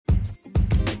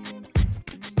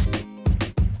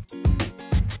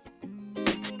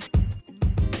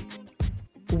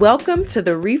Welcome to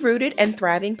the Rerooted and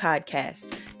Thriving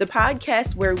podcast, the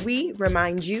podcast where we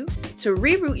remind you to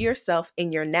reroot yourself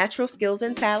in your natural skills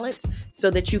and talents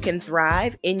so that you can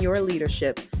thrive in your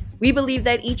leadership. We believe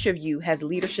that each of you has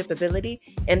leadership ability,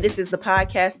 and this is the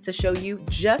podcast to show you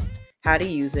just how to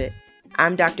use it.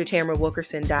 I'm Dr. Tamara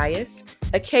Wilkerson Dias,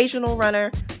 occasional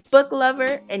runner, book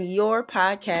lover, and your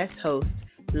podcast host.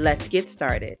 Let's get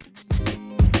started.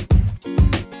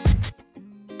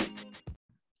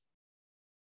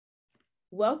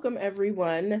 Welcome,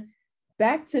 everyone,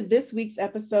 back to this week's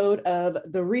episode of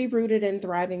the Rerooted and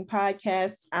Thriving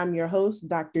podcast. I'm your host,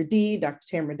 Dr.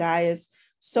 Tamara Dias.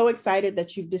 So excited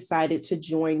that you've decided to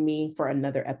join me for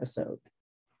another episode.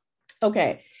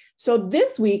 Okay, so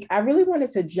this week, I really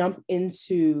wanted to jump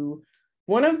into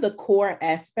one of the core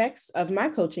aspects of my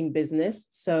coaching business.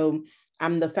 So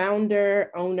I'm the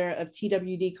founder, owner of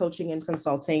TWD Coaching and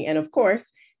Consulting. And of course,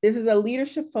 this is a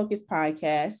leadership-focused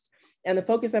podcast. And the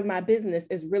focus of my business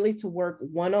is really to work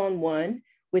one-on-one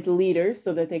with leaders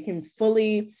so that they can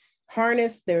fully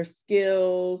harness their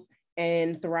skills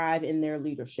and thrive in their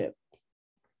leadership.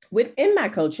 Within my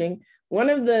coaching,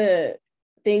 one of the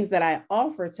things that I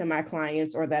offer to my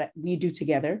clients or that we do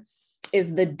together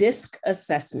is the DISC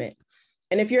assessment.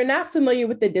 And if you're not familiar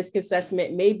with the DISC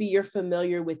assessment, maybe you're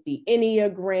familiar with the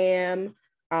Enneagram.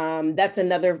 That's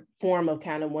another form of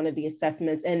kind of one of the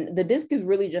assessments. And the DISC is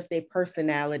really just a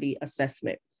personality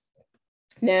assessment.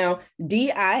 Now,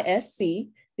 DISC,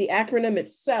 the acronym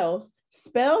itself,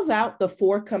 spells out the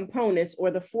four components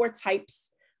or the four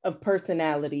types of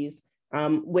personalities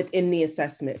within the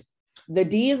assessment. The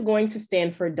D is going to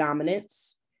stand for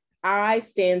dominance. I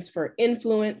stands for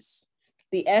influence.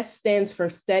 The S stands for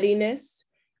steadiness.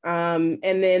 And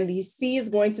then the C is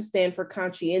going to stand for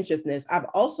conscientiousness. I've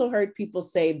also heard people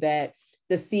say that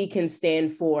the C can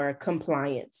stand for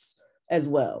compliance as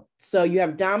well. So you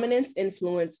have dominance,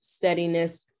 influence,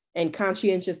 steadiness, and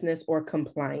conscientiousness or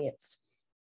compliance.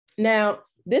 Now,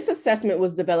 this assessment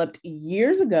was developed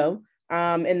years ago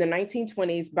in the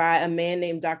 1920s by a man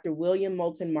named Dr. William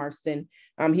Moulton Marston.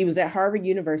 He was at Harvard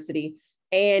University.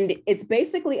 And it's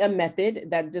basically a method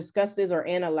that discusses or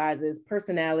analyzes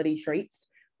personality traits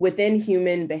within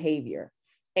human behavior.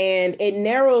 And it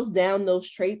narrows down those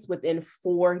traits within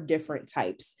four different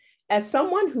types. As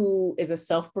someone who is a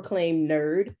self-proclaimed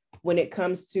nerd when it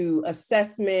comes to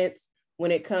assessments, when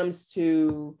it comes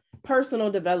to personal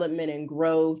development and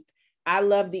growth, I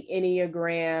love the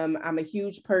Enneagram. I'm a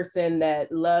huge person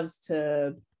that loves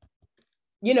to,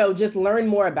 just learn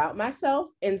more about myself.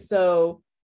 And so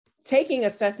taking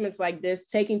assessments like this,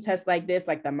 taking tests like this,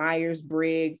 like the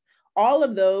Myers-Briggs, all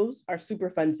of those are super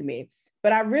fun to me,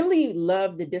 but I really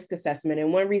love the DISC assessment.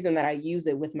 And one reason that I use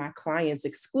it with my clients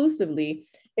exclusively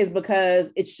is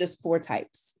because it's just four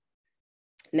types.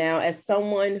 Now, as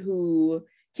someone who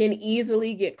can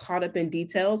easily get caught up in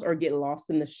details or get lost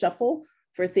in the shuffle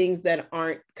for things that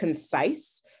aren't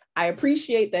concise, I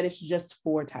appreciate that it's just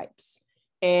four types.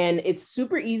 And it's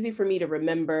super easy for me to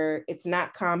remember. It's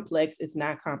not complex. It's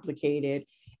not complicated.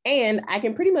 And I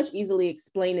can pretty much easily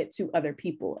explain it to other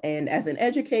people. And as an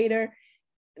educator,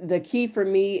 the key for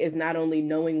me is not only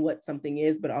knowing what something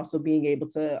is, but also being able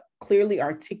to clearly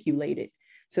articulate it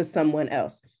to someone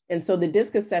else. And so the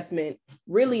DISC assessment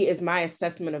really is my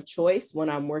assessment of choice when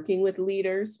I'm working with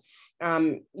leaders.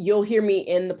 You'll hear me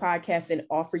in the podcast and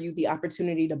offer you the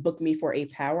opportunity to book me for a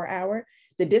power hour.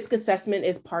 The DISC assessment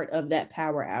is part of that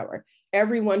power hour.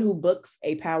 Everyone who books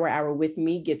a power hour with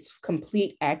me gets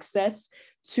complete access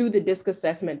to the DISC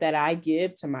assessment that I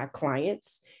give to my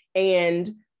clients. And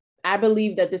I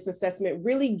believe that this assessment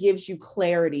really gives you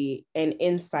clarity and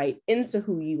insight into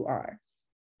who you are.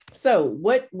 So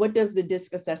what does the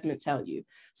DISC assessment tell you?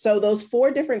 So those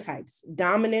four different types: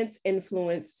 dominance,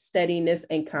 influence, steadiness,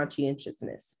 and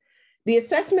conscientiousness. The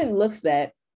assessment looks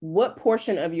at what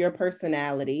portion of your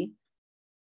personality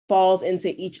falls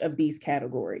into each of these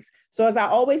categories. So as I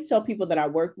always tell people that I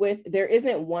work with, there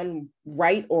isn't one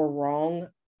right or wrong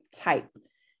type.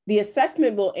 The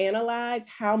assessment will analyze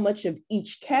how much of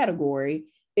each category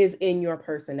is in your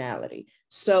personality.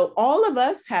 So all of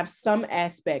us have some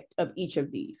aspect of each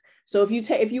of these. So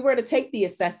if you were to take the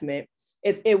assessment,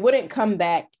 it wouldn't come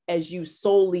back as you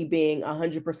solely being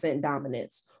 100%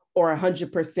 dominance or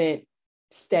 100%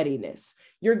 steadiness.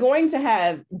 You're going to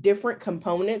have different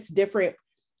components, different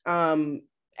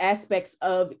aspects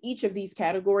of each of these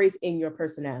categories in your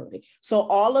personality. So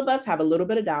all of us have a little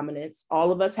bit of dominance.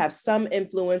 All of us have some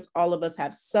influence. All of us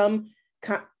have some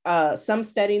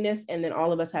steadiness, and then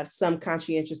all of us have some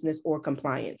conscientiousness or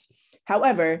compliance.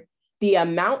 However, the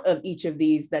amount of each of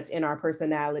these that's in our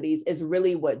personalities is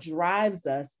really what drives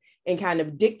us and kind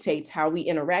of dictates how we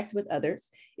interact with others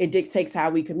It dictates how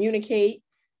we communicate.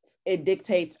 It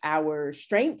dictates our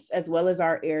strengths as well as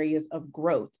our areas of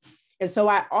growth. And so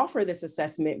I offer this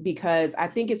assessment because I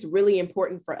think it's really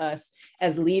important for us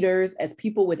as leaders, as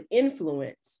people with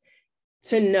influence,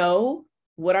 to know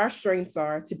what our strengths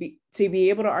are, to be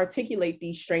able to articulate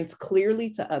these strengths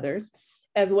clearly to others,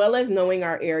 as well as knowing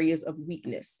our areas of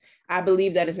weakness. I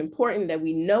believe that it's important that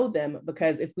we know them,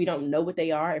 because if we don't know what they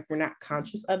are, if we're not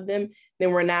conscious of them, then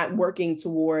we're not working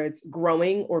towards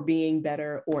growing or being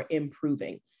better or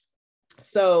improving.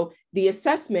 So the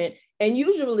assessment, and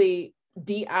usually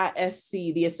DISC,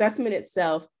 the assessment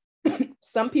itself,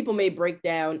 some people may break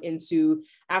down into,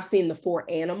 I've seen the 4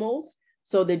 animals.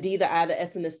 So the D, the I, the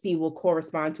S, and the C will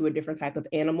correspond to a different type of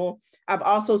animal. I've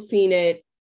also seen it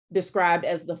described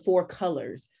as the 4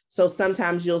 colors. So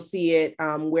sometimes you'll see it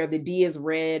where the D is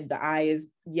red, the I is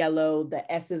yellow,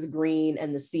 the S is green,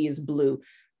 and the C is blue.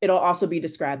 It'll also be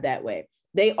described that way.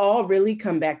 They all really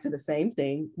come back to the same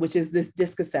thing, which is this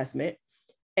DISC assessment,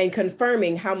 and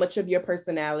confirming how much of your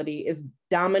personality is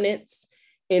dominance,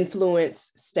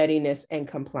 influence, steadiness, and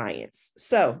compliance.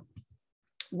 So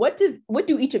what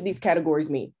do each of these categories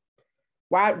mean?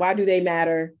 Why do they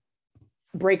matter?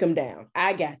 Break them down.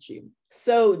 I got you.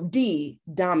 So D,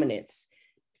 dominance.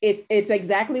 It's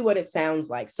exactly what it sounds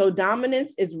like. So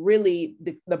dominance is really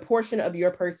the portion of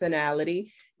your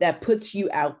personality that puts you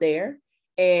out there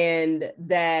and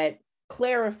that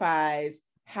clarifies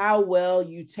how well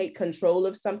you take control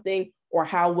of something or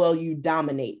how well you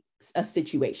dominate a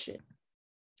situation.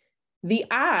 The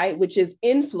I, which is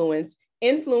influence,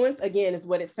 again, is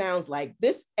what it sounds like.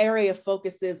 This area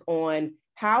focuses on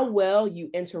how well you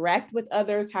interact with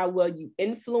others, how well you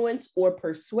influence or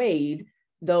persuade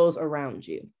those around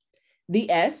you. The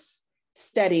S,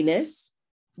 steadiness.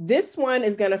 This one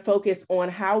is going to focus on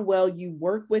how well you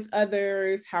work with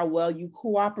others, how well you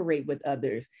cooperate with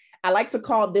others. I like to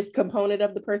call this component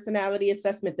of the personality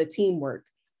assessment the teamwork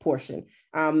portion.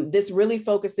 This really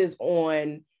focuses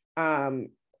on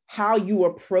how you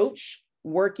approach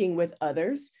working with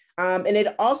others. And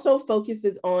it also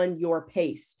focuses on your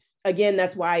pace. Again,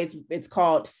 that's why it's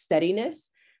called steadiness,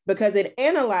 because it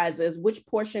analyzes which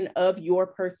portion of your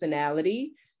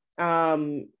personality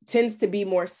tends to be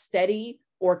more steady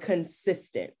or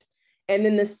consistent. And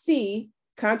then the C,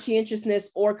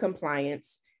 conscientiousness or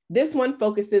compliance. This one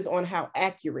focuses on how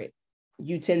accurate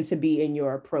you tend to be in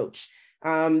your approach.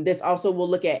 This also will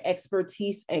look at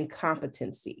expertise and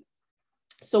competency.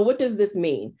 So what does this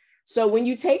mean? So when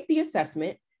you take the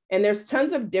assessment, and there's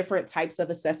tons of different types of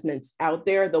assessments out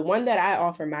there, the one that I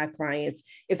offer my clients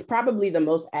is probably the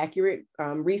most accurate.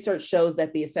 Research shows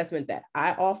that the assessment that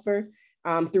I offer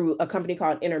through a company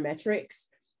called Intermetrics,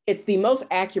 it's the most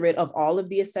accurate of all of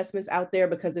the assessments out there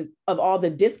because of all the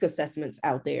DISC assessments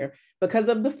out there, because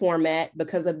of the format,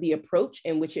 because of the approach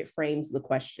in which it frames the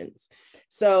questions.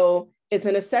 So it's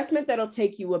an assessment that'll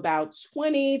take you about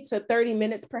 20 to 30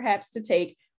 minutes perhaps to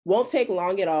take. Won't take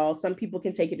long at all. Some people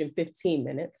can take it in 15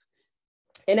 minutes.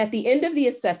 And at the end of the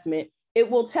assessment, it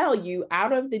will tell you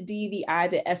out of the D, the I,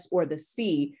 the S, or the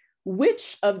C,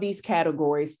 which of these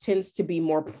categories tends to be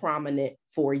more prominent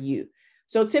for you.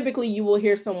 So typically you will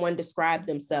hear someone describe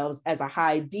themselves as a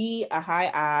high D, a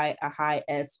high I, a high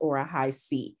S, or a high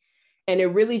C. And it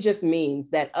really just means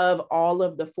that of all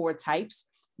of the 4 types,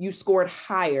 you scored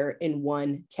higher in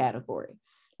one category.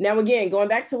 Now, again, going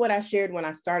back to what I shared when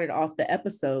I started off the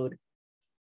episode,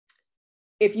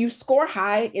 if you score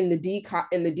high in the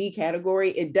D category,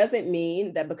 it doesn't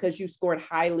mean that because you scored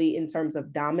highly in terms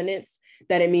of dominance,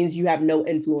 that it means you have no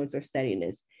influence or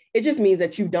steadiness. It just means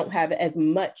that you don't have as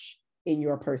much in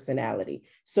your personality.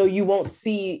 So you won't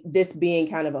see this being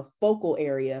kind of a focal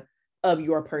area of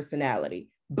your personality,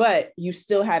 but you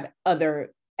still have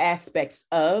other aspects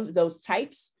of those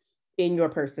types in your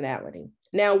personality.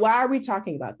 Now, why are we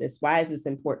talking about this? Why is this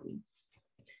important?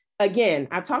 Again,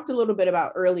 I talked a little bit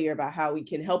earlier about how we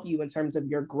can help you in terms of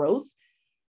your growth,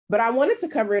 but I wanted to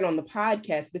cover it on the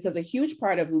podcast because a huge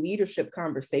part of leadership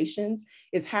conversations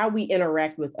is how we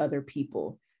interact with other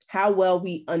people, how well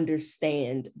we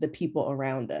understand the people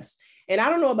around us. And I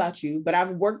don't know about you, but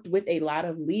I've worked with a lot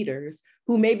of leaders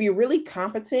who may be really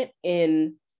competent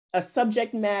in a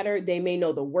subject matter. They may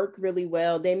know the work really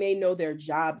well. They may know their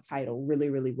job title really,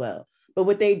 really well. But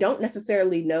what they don't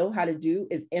necessarily know how to do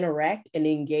is interact and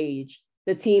engage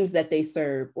the teams that they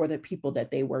serve or the people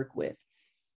that they work with.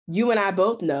 You and I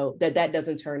both know that that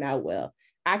doesn't turn out well.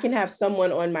 I can have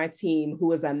someone on my team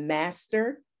who is a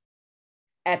master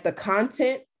at the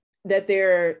content that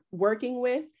they're working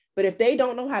with, but if they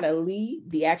don't know how to lead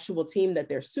the actual team that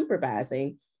they're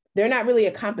supervising, they're not really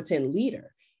a competent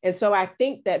leader. And so I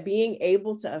think that being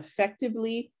able to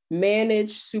effectively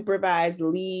manage, supervise,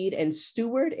 lead, and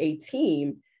steward a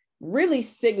team really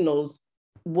signals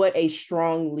what a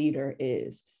strong leader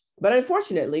is. But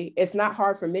unfortunately, it's not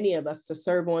hard for many of us to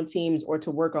serve on teams or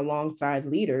to work alongside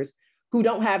leaders who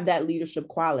don't have that leadership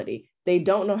quality. They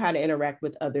don't know how to interact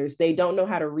with others. They don't know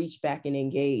how to reach back and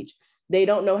engage. They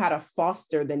don't know how to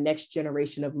foster the next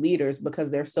generation of leaders because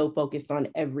they're so focused on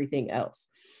everything else.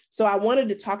 So I wanted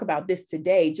to talk about this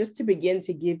today just to begin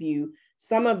to give you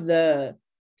some of the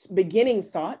beginning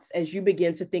thoughts as you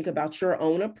begin to think about your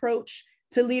own approach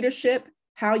to leadership,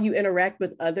 how you interact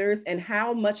with others, and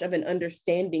how much of an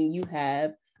understanding you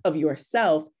have of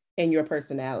yourself and your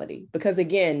personality. Because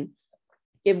again,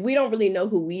 if we don't really know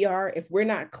who we are, if we're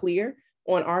not clear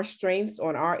on our strengths,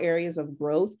 on our areas of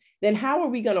growth, then how are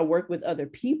we going to work with other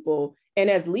people? And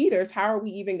as leaders, how are we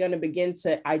even going to begin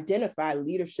to identify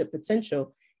leadership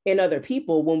potential in other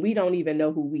people when we don't even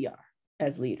know who we are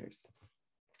as leaders?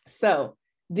 So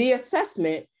the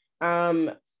assessment,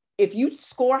 if you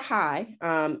score high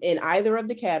in either of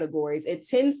the categories, it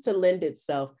tends to lend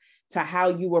itself to how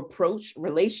you approach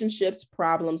relationships,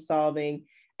 problem solving,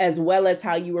 as well as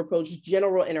how you approach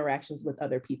general interactions with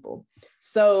other people.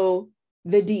 So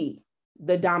the D,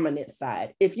 the dominant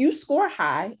side, if you score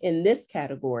high in this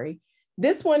category,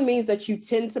 this one means that you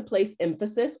tend to place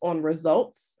emphasis on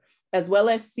results, as well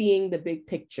as seeing the big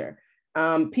picture.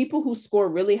 People who score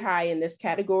really high in this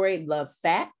category love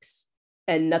facts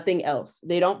and nothing else.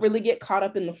 They don't really get caught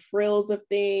up in the frills of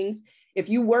things. If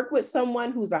you work with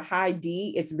someone who's a high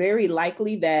D, it's very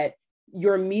likely that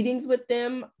your meetings with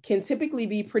them can typically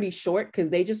be pretty short because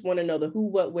they just want to know the who,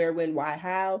 what, where, when, why,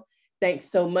 how. Thanks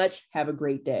so much. Have a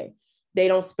great day. They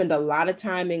don't spend a lot of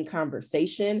time in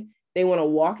conversation. They want to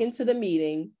walk into the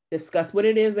meeting, discuss what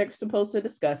it is they're supposed to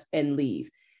discuss, and leave.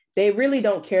 They really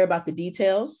don't care about the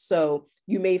details. So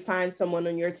you may find someone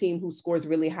on your team who scores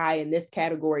really high in this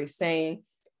category saying,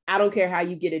 I don't care how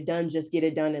you get it done, just get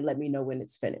it done and let me know when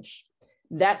it's finished.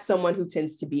 That's someone who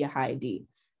tends to be a high D.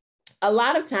 A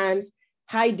lot of times,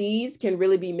 high Ds can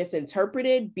really be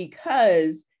misinterpreted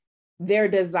because their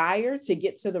desire to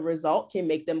get to the result can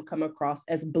make them come across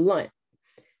as blunt.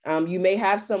 You may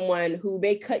have someone who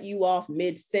may cut you off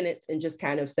mid-sentence and just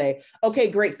kind of say, okay,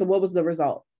 great, so what was the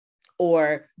result?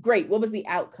 Or great, what was the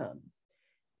outcome?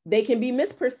 They can be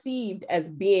misperceived as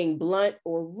being blunt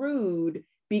or rude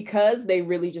because they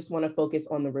really just want to focus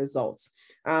on the results.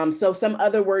 So some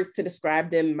other words to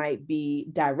describe them might be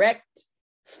direct,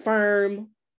 firm,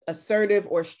 assertive,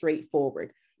 or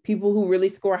straightforward. People who really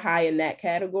score high in that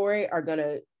category are going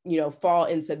to, fall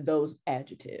into those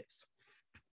adjectives.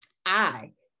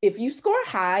 If you score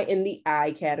high in the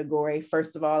I category,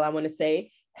 first of all, I want to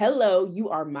say, hello, you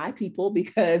are my people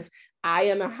because I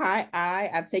am a high I.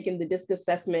 I've taken the DISC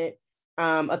assessment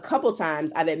a couple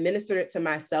times. I've administered it to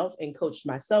myself and coached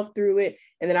myself through it.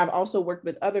 And then I've also worked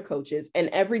with other coaches. And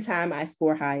every time I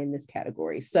score high in this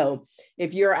category. So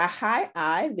if you're a high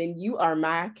I, then you are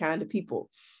my kind of people.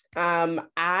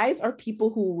 I's are people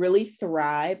who really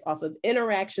thrive off of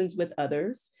interactions with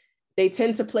others. They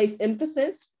tend to place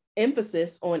emphasis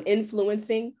on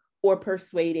influencing or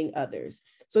persuading others.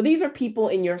 So these are people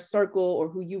in your circle or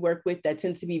who you work with that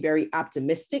tend to be very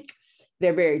optimistic.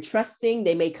 They're very trusting.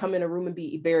 They may come in a room and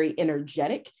be very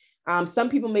energetic. Some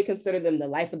people may consider them the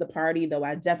life of the party, though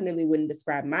I definitely wouldn't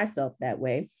describe myself that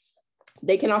way.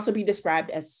 They can also be described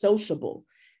as sociable.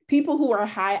 People who are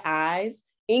high I's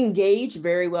engage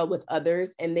very well with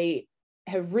others, and they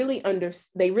really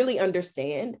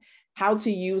understand how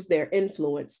to use their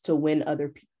influence to win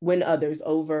others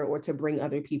over, or to bring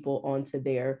other people onto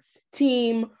their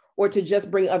team, or to just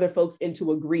bring other folks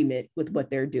into agreement with what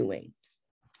they're doing.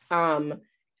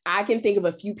 I can think of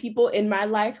a few people in my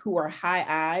life who are high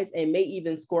I's and may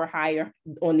even score higher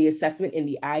on the assessment in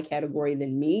the I category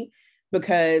than me,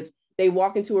 because they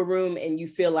walk into a room and you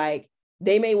feel like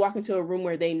they may walk into a room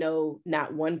where they know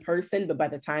not one person, but by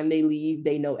the time they leave,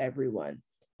 they know everyone.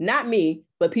 Not me,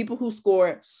 but people who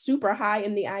score super high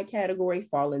in the I category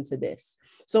fall into this.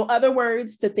 So other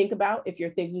words to think about if you're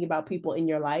thinking about people in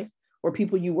your life or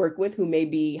people you work with who may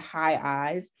be high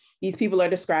I's. These people are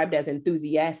described as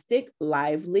enthusiastic,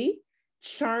 lively,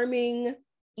 charming,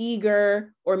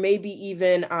 eager, or maybe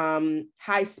even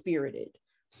high-spirited.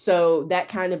 So that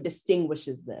kind of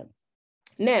distinguishes them.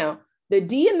 Now, the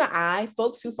D and the I,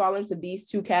 folks who fall into these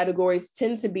two categories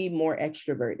tend to be more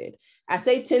extroverted. I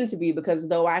say tend to be because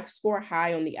though I score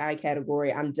high on the I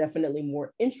category, I'm definitely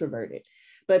more introverted.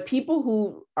 But people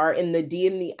who are in the D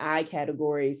and the I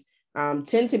categories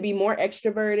tend to be more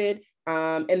extroverted,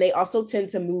 and they also tend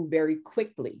to move very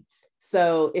quickly.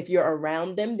 So if you're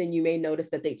around them, then you may notice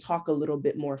that they talk a little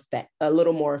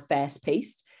more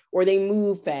fast-paced, or they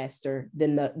move faster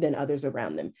than others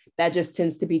around them. That just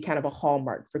tends to be kind of a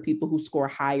hallmark for people who score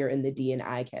higher in the D and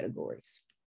I categories.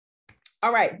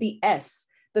 All right, the S,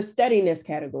 the steadiness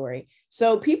category.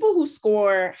 So people who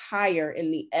score higher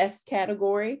in the S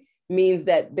category means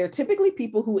that they're typically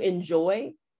people who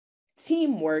enjoy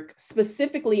teamwork,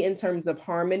 specifically in terms of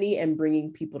harmony and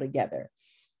bringing people together.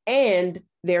 And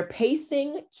their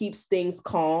pacing keeps things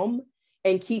calm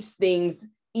and keeps things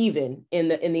even in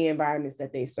the environments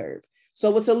that they serve.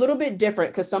 So it's a little bit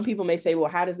different, because some people may say,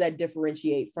 well, how does that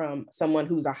differentiate from someone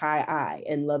who's a high I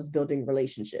and loves building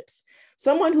relationships?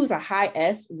 Someone who's a high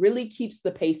S really keeps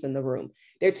the pace in the room.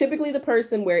 They're typically the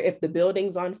person where if the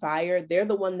building's on fire, they're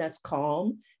the one that's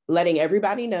calm, letting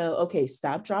everybody know, okay,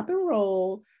 stop, drop, and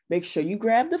roll. Make sure you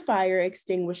grab the fire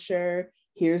extinguisher.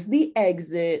 Here's the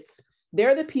exits.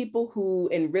 They're the people who,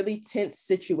 in really tense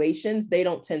situations, they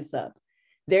don't tense up.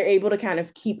 They're able to kind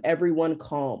of keep everyone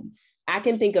calm. I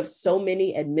can think of so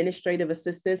many administrative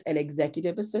assistants and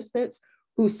executive assistants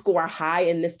who score high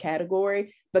in this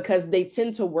category because they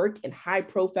tend to work in high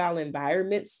profile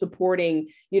environments supporting,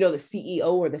 the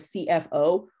CEO or the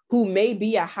CFO, who may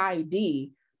be a high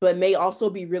D, but may also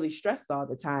be really stressed all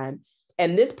the time.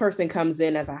 And this person comes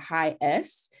in as a high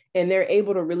S, and they're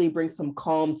able to really bring some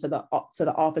calm to the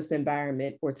office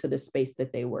environment or to the space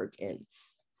that they work in.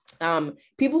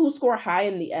 People who score high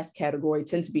in the S category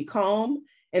tend to be calm,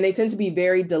 and they tend to be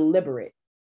very deliberate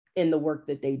in the work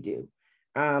that they do.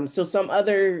 So some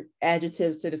other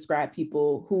adjectives to describe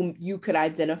people whom you could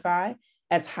identify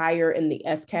as higher in the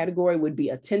S category would be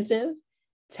attentive,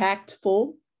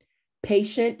 tactful,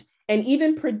 patient, and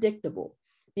even predictable.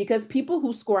 Because people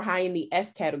who score high in the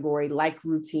S category like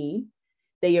routine,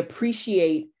 they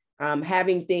appreciate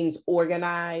having things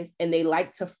organized, and they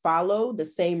like to follow the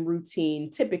same routine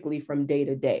typically from day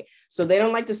to day. So they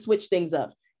don't like to switch things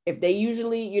up. If they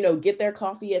usually, get their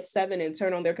coffee at 7 and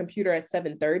turn on their computer at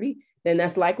 7:30, then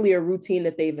that's likely a routine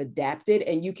that they've adapted,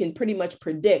 and you can pretty much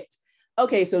predict,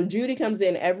 okay, so Judy comes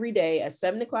in every day at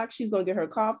 7 o'clock, she's going to get her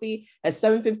coffee. At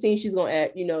 7:15, she's going to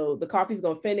add, the coffee's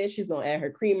going to finish. She's going to add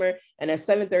her creamer. And at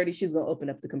 7:30, she's going to open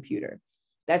up the computer.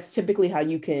 That's typically how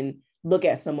you can look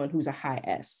at someone who's a high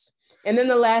S. And then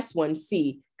the last one,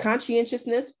 C,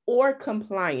 conscientiousness or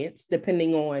compliance,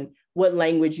 depending on what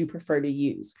language you prefer to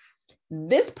use.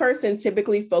 This person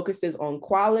typically focuses on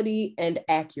quality and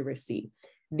accuracy.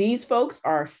 These folks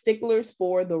are sticklers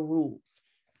for the rules.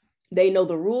 They know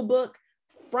the rule book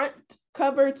front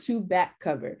cover to back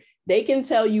cover. They can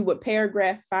tell you what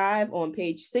paragraph 5 on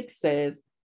page 6 says,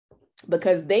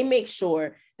 because they make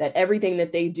sure that everything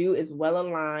that they do is well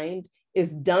aligned,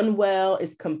 is done well,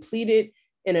 is completed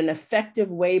in an effective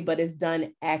way, but is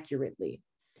done accurately.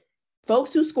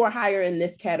 Folks who score higher in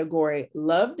this category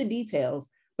love the details,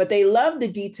 but they love the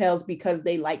details because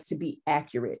they like to be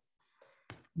accurate.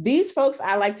 These folks,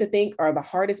 I like to think, are the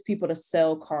hardest people to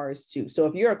sell cars to. So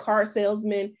if you're a car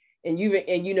salesman and you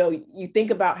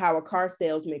think about how a car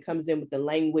salesman comes in with the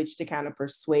language to kind of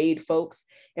persuade folks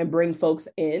and bring folks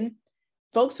in,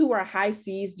 folks who are high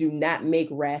Cs do not make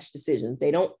rash decisions.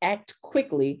 They don't act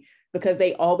quickly because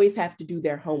they always have to do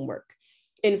their homework.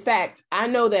 In fact, I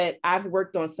know that I've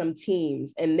worked on some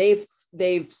teams, and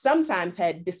they've sometimes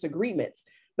had disagreements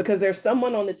because there's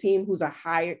someone on the team who's a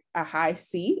high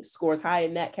C, scores high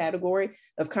in that category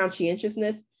of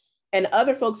conscientiousness. And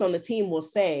other folks on the team will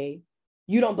say,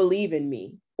 you don't believe in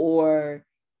me, or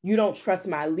you don't trust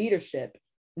my leadership.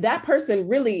 That person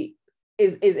really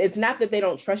it's not that they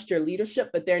don't trust your leadership,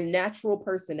 but their natural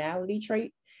personality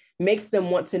trait makes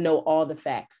them want to know all the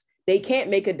facts. They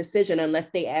can't make a decision unless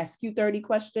they ask you 30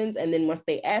 questions. And then once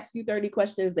they ask you 30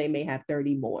 questions, they may have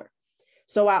 30 more.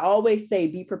 So I always say,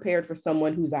 be prepared for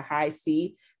someone who's a high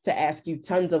C to ask you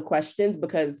tons of questions,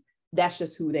 because that's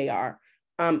just who they are.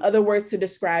 Other words to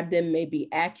describe them may be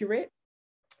accurate,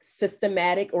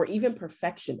 systematic, or even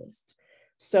perfectionist.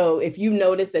 So if you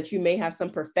notice that you may have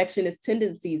some perfectionist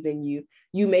tendencies in you,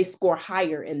 you may score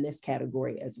higher in this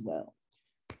category as well.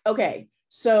 Okay,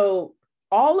 so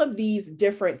all of these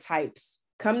different types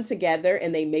come together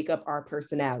and they make up our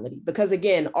personality, because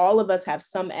again, all of us have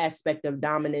some aspect of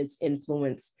dominance,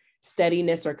 influence,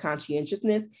 steadiness, or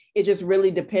conscientiousness. It just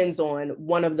really depends on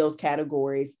one of those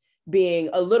categories being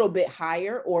a little bit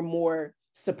higher or more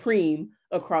supreme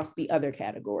across the other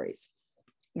categories.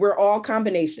 We're all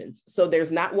combinations. So there's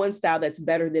not one style that's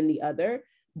better than the other,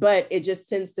 but it just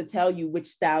tends to tell you which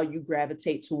style you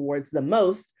gravitate towards the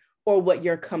most, or what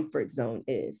your comfort zone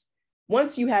is.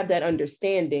 Once you have that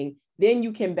understanding, then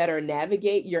you can better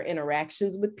navigate your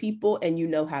interactions with people, and you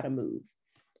know how to move.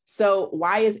 So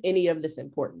why is any of this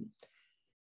important?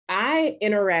 I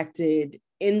interacted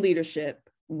in leadership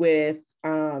with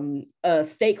a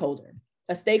stakeholder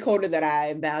that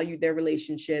I valued their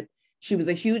relationship. She was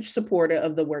a huge supporter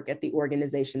of the work at the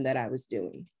organization that I was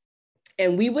doing.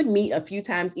 And we would meet a few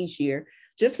times each year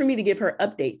just for me to give her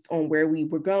updates on where we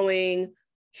were going,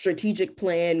 strategic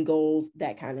plan, goals,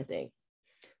 that kind of thing.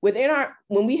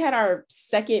 When we had our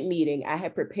second meeting, I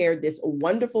had prepared this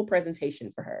wonderful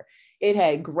presentation for her. It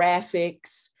had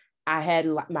graphics. I had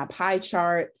my pie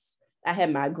charts. I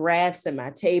had my graphs and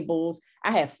my tables.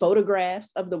 I had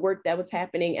photographs of the work that was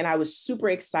happening, and I was super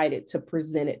excited to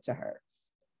present it to her.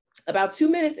 About 2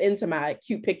 minutes into my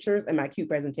cute pictures and my cute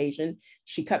presentation,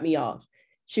 she cut me off.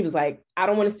 She was like, I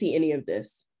don't want to see any of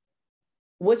this.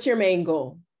 What's your main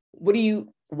goal?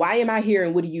 Why am I here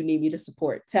and what do you need me to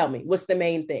support? Tell me, what's the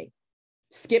main thing?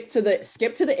 Skip to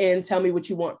the end. Tell me what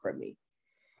you want from me.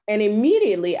 And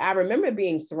immediately I remember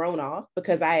being thrown off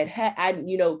because I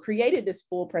created this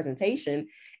full presentation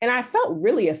and I felt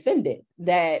really offended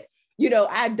that,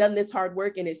 I had done this hard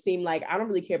work and it seemed like I don't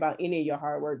really care about any of your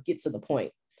hard work. Get to the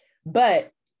point.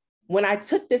 But when I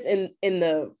took this in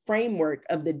the framework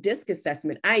of the DISC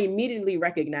assessment, I immediately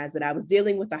recognized that I was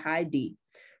dealing with a high D,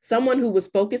 someone who was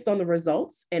focused on the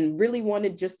results and really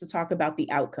wanted just to talk about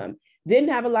the outcome. Didn't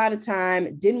have a lot of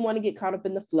time, didn't want to get caught up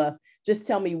in the fluff. Just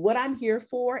tell me what I'm here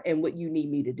for and what you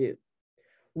need me to do.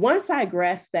 Once I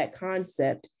grasped that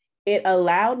concept, it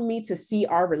allowed me to see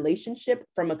our relationship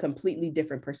from a completely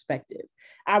different perspective.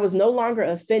 I was no longer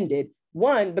offended.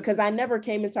 One, because I never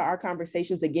came into our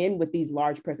conversations again with these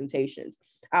large presentations.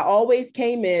 I always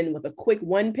came in with a quick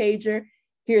one-pager.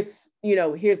 Here's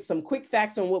some quick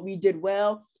facts on what we did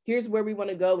well. Here's where we want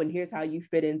to go, and here's how you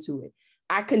fit into it.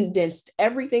 I condensed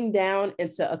everything down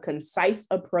into a concise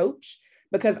approach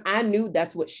because I knew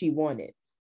that's what she wanted.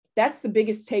 That's the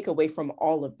biggest takeaway from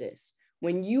all of this.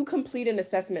 When you complete an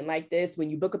assessment like this, when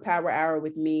you book a power hour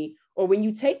with me, or when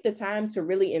you take the time to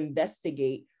really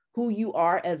investigate who you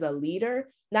are as a leader,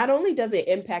 not only does it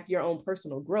impact your own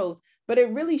personal growth, but it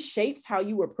really shapes how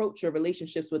you approach your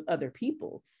relationships with other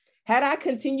people. Had I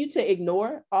continued to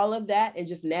ignore all of that and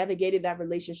just navigated that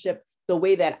relationship the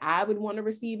way that I would want to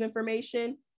receive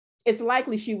information, it's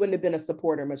likely she wouldn't have been a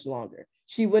supporter much longer.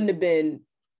 She wouldn't have been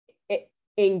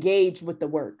engaged with the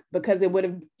work because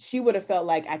she would have felt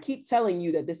like, I keep telling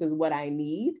you that this is what I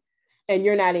need, and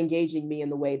you're not engaging me in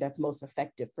the way that's most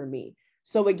effective for me.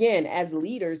 So again, as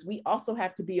leaders, we also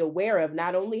have to be aware of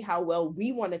not only how well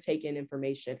we want to take in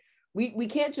information. We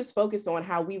can't just focus on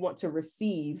how we want to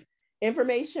receive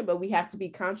information, but we have to be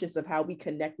conscious of how we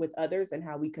connect with others and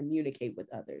how we communicate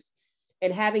with others.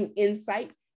 And having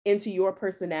insight into your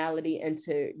personality and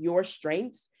to your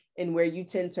strengths and where you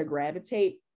tend to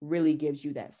gravitate really gives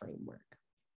you that framework.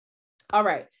 All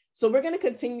right. So we're going to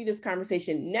continue this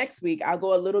conversation next week. I'll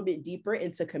go a little bit deeper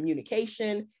into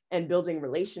communication and building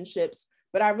relationships,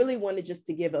 but I really wanted just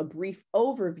to give a brief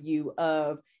overview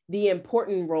of the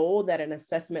important role that an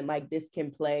assessment like this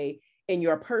can play in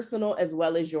your personal as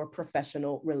well as your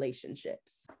professional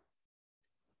relationships.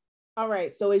 All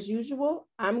right, so as usual,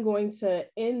 I'm going to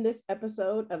end this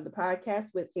episode of the podcast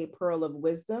with a pearl of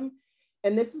wisdom.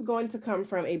 And this is going to come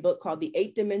from a book called The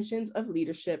 8 Dimensions of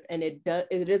Leadership. And it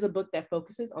is a book that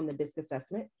focuses on the DISC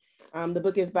assessment. The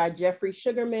book is by Jeffrey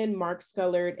Sugarman, Mark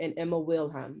Scullard, and Emma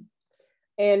Wilhelm.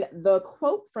 And the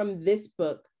quote from this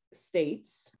book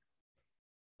states,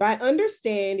 by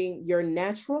understanding your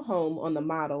natural home on the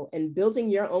model and building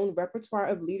your own repertoire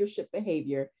of leadership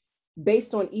behavior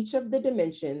based on each of the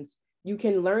dimensions, you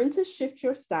can learn to shift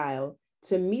your style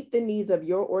to meet the needs of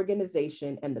your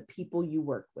organization and the people you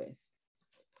work with.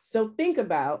 So think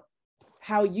about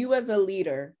how you as a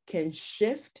leader can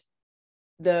shift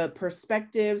the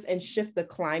perspectives and shift the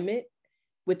climate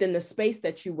within the space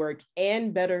that you work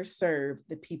and better serve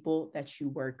the people that you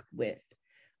work with.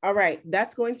 All right,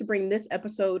 that's going to bring this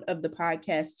episode of the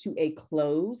podcast to a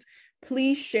close.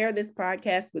 Please share this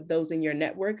podcast with those in your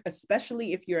network,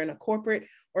 especially if you're in a corporate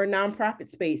or nonprofit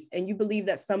space and you believe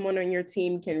that someone on your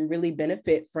team can really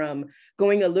benefit from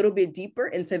going a little bit deeper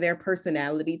into their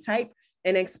personality type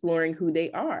and exploring who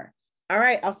they are. All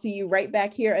right, I'll see you right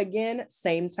back here again,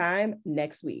 same time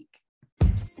next week.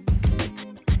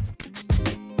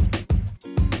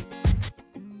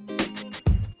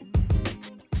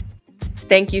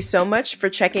 Thank you so much for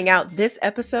checking out this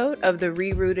episode of the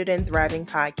Rerooted and Thriving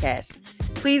podcast.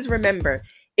 Please remember,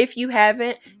 if you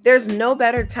haven't, there's no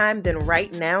better time than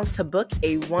right now to book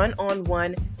a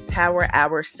one-on-one power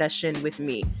hour session with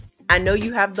me. I know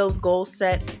you have those goals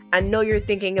set. I know you're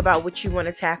thinking about what you want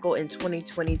to tackle in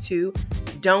 2022.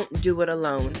 Don't do it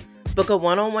alone. Book a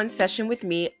one-on-one session with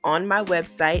me on my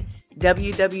website,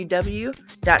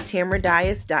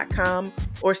 www.tamradias.com,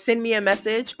 or send me a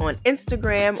message on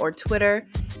Instagram or Twitter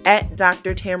at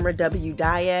Dr. Tamra W.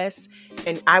 Dias,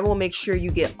 and I will make sure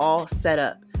you get all set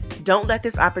up. Don't let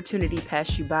this opportunity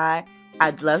pass you by.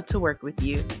 I'd love to work with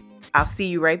you. I'll see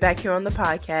you right back here on the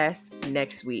podcast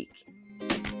next week.